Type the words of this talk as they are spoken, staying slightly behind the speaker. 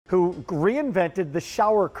who reinvented the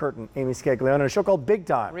shower curtain, Amy Scaglione, in a show called Big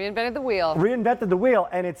Time. Reinvented the wheel. Reinvented the wheel,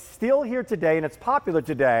 and it's still here today, and it's popular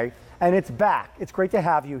today, and it's back. It's great to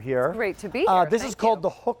have you here. It's great to be here. This is called the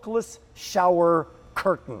Hookless shower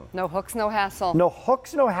curtain. No hooks, no hassle. No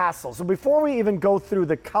hooks, no hassle. So before we even go through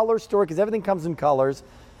the color story, because everything comes in colors,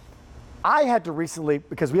 I had to recently,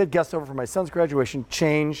 because we had guests over for my son's graduation,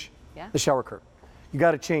 change the shower curtain. You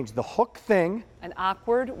got to change the hook thing. An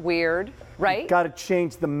awkward, weird, right? You got to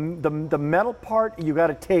change the metal part. You got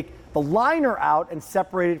to take the liner out and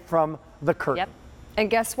separate it from the curtain. Yep. And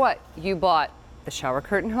guess what? You bought the shower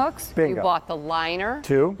curtain hooks. Bingo. You bought the liner.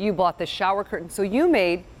 2. You bought the shower curtain. So you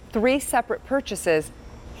made 3 separate purchases.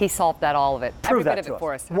 He solved all of it. Prove Every that bit to of it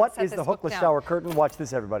for us. What is the hookless shower curtain? Watch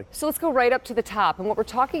this, everybody. So let's go right up to the top. And what we're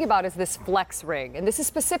talking about is this flex ring. And this is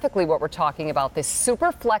specifically what we're talking about, this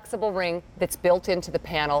super flexible ring that's built into the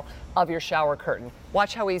panel of your shower curtain.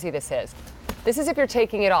 Watch how easy this is. This is if you're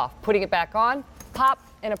taking it off, putting it back on, pop,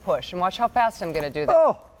 and a push. And watch how fast I'm going to do that.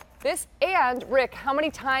 Oh. This, and Rick, how many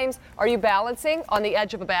times are you balancing on the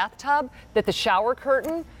edge of a bathtub that the shower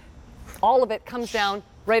curtain, all of it comes down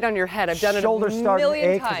right on your head? I've done it a million times. Shoulders start to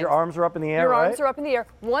ache because your arms are up in the air, Your arms are up in the air.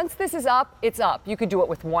 Once this is up, it's up. You could do it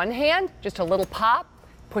with one hand, just a little pop,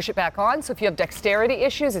 push it back on. So if you have dexterity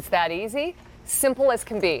issues, it's that easy. Simple as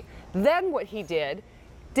can be. Then what he did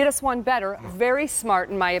us one better, very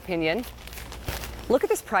smart in my opinion. Look at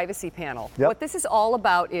this privacy panel. Yep. What this is all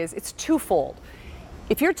about is it's twofold.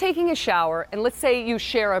 If you're taking a shower, and let's say you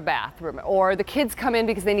share a bathroom, or the kids come in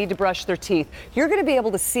because they need to brush their teeth, you're going to be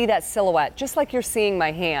able to see that silhouette, just like you're seeing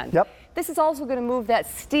my hand. Yep. This is also going to move that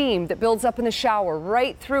steam that builds up in the shower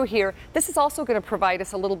right through here. This is also going to provide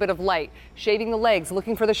us a little bit of light. Shaving the legs,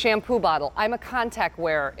 looking for the shampoo bottle. I'm a contact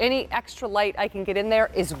wearer. Any extra light I can get in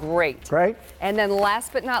there is great. Right. And then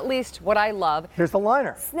last but not least, what I love. Here's the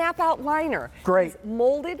liner. Snap out liner. Great. These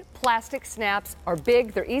molded plastic snaps are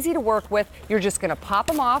big. They're easy to work with. You're just going to pop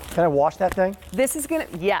them off. Can I wash that thing? This is going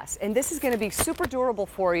to, yes, and this is going to be super durable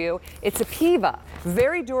for you. It's a Piva.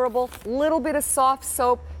 Very durable. Little bit of soft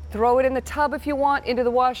soap. Throw it in the tub if you want, into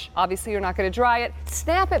the wash. Obviously, you're not going to dry it.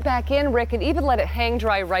 Snap it back in, Rick, and even let it hang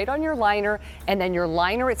dry right on your liner. And then your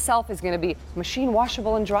liner itself is going to be machine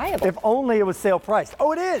washable and dryable. If only it was sale priced.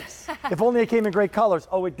 Oh, it is. If only it came in great colors.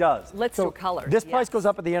 Oh, it does. Let's do colors. This price goes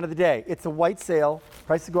up at the end of the day. It's a white sale.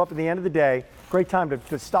 Prices go up at the end of the day. Great time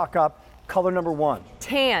to stock up. Color number 1.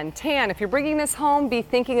 Tan. If you're bringing this home, be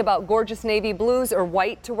thinking about gorgeous navy blues or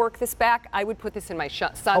white to work this back. I would put this in my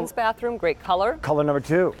son's bathroom. Great color. Color number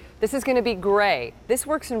 2. This is going to be gray. This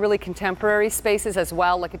works in really contemporary spaces as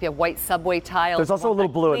well, like if you have white subway tiles. There's also a little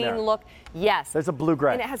blue in there. Look. Yes. There's a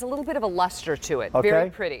blue-gray. And it has a little bit of a luster to it. Okay. Very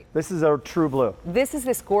pretty. This is a true blue. This is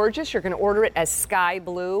this gorgeous. You're going to order it as sky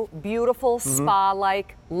blue. Beautiful,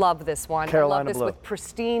 spa-like. Love this one. Carolina I love this blue. with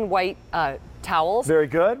pristine white towels. Very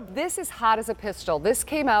good. This is hot as a pistol. This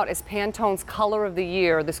came out as Pantone's color of the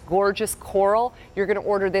year, this gorgeous coral. You're going to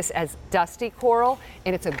order this as dusty coral,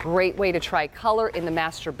 and it's a great way to try color in the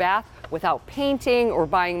master bath without painting or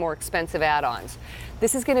buying more expensive add-ons.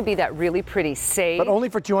 This is going to be that really pretty sage. But only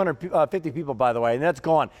for 250 people, by the way, and that's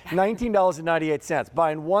gone. $19.98.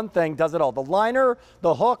 Buying one thing does it all. The liner,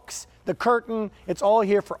 the hooks, the curtain, it's all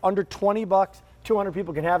here for under 20 bucks. 200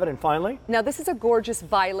 people can have it, and finally? Now, this is a gorgeous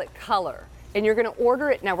violet color. And you're going to order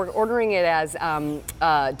it, now we're ordering it as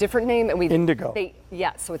a different name. And Indigo.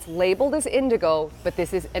 So it's labeled as indigo, but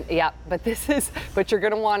this is, but you're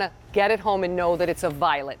going to want to get it home and know that it's a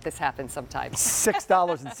violet. This happens sometimes.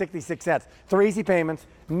 $6.66. 3 easy payments,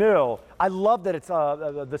 new. I love that it's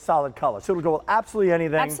the solid color. So it'll go with absolutely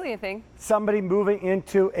anything. Absolutely anything. Somebody moving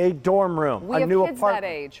into a dorm room, We a have new kids apartment. that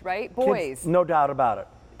age, right? Boys. Kids, no doubt about it.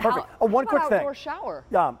 Perfect. One quick thing. Outdoor shower.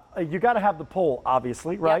 You got to have the pole,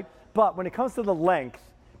 obviously, right? Yep. But when it comes to the length,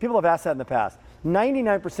 people have asked that in the past.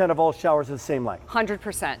 99% of all showers are the same length.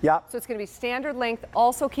 100%. Yeah. So it's going to be standard length.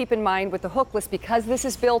 Also keep in mind with the hookless, because this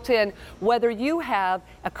is built in, whether you have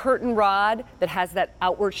a curtain rod that has that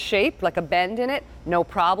outward shape, like a bend in it, no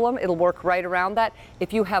problem. It'll work right around that.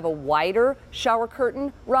 If you have a wider shower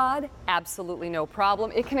curtain rod, absolutely no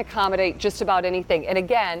problem. It can accommodate just about anything. And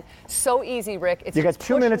again, so easy, Rick. It's you got just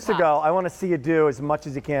 2 push minutes and to pop. go. I want to see you do as much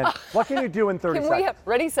as you can. What can you do in 30 seconds? We have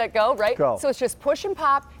ready, set, go, right? Go. So it's just push and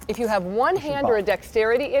pop. If you have one hand or a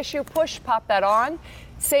dexterity issue, push, pop that on.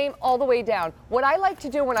 Same all the way down. What I like to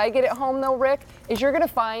do when I get it home though, Rick, is you're going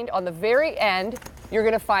to find on the very end, you're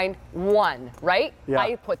going to find one, right? Yeah.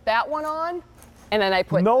 I put that one on, And then I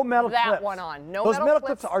put no metal that clips. one on. No Those metal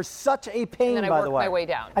clips clips are such a pain, and then by the way. I work my way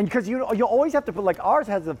down. And because you always have to put, like ours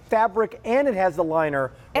has the fabric and it has the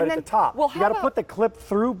liner right at the top. Well, you got to put the clip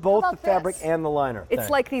through both the fabric and the liner. It's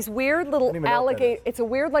like these weird little alligator. It's a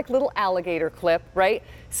weird like little alligator clip, right?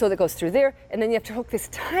 So that goes through there, and then you have to hook this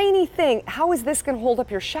tiny thing. How is this going to hold up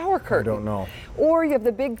your shower curtain? I don't know. Or you have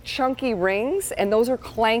the big chunky rings, and those are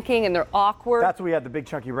clanking and they're awkward. That's why we had the big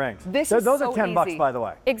chunky rings. Those are $10, by the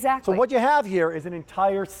way. Exactly. So what you have here is an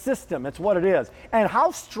entire system. That's what it is. And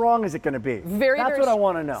how strong is it going to be? That's what I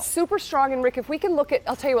want to know. Super strong. And Rick, if we can look at,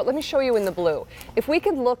 I'll tell you what, let me show you in the blue. If we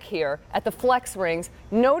can look here at the flex rings,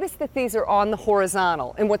 notice that these are on the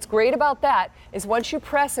horizontal. And what's great about that is once you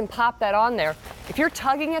press and pop that on there, if you're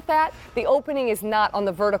tugging at that, the opening is not on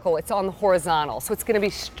the vertical, it's on the horizontal. So it's going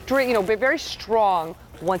to be very strong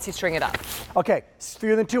once you string it up. Okay, it's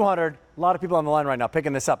fewer than 200. A lot of people on the line right now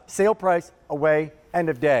picking this up. Sale price, away, end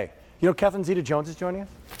of day. You know, Kathleen Zeta-Jones is joining us.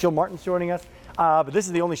 Jill Martin's joining us. But this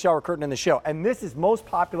is the only shower curtain in the show. And this is most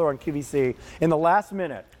popular on QVC in the last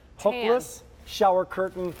minute. Hookless shower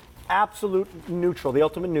curtain, absolute neutral, the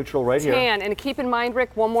ultimate neutral right here. And keep in mind,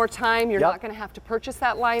 Rick, one more time, you're not going to have to purchase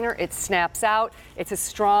that liner. It snaps out. It's a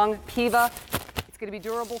strong PIVA. It's going to be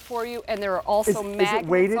durable for you. And there are also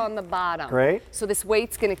magnets on the bottom. Great. So this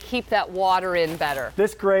weight's going to keep that water in better.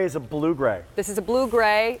 This gray is a blue gray. This is a blue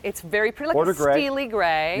gray. It's very pretty, like a steely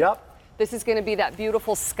gray. Yep. This is going to be that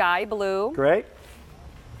beautiful sky blue. Great.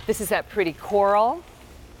 This is that pretty coral.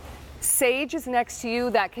 Sage is next to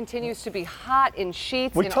you. That continues to be hot in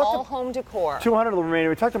sheets in all home decor. 200 remaining.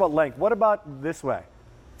 We talked about length. What about this way?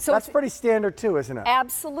 So that's pretty standard too, isn't it?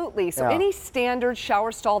 Absolutely. So any standard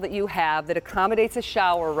shower stall that you have that accommodates a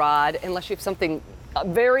shower rod, unless you have something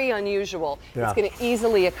very unusual, it's going to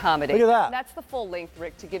easily accommodate. Look at that. And that's the full length,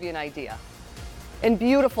 Rick, to give you an idea. And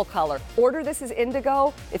beautiful color. Order this as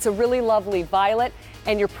indigo. It's a really lovely violet.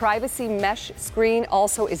 And your privacy mesh screen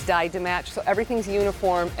also is dyed to match. So everything's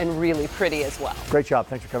uniform and really pretty as well. Great job.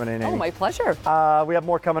 Thanks for coming in, Amy. Oh, my pleasure. We have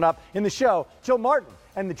more coming up in the show. Jill Martin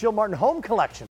and the Jill Martin Home Collection.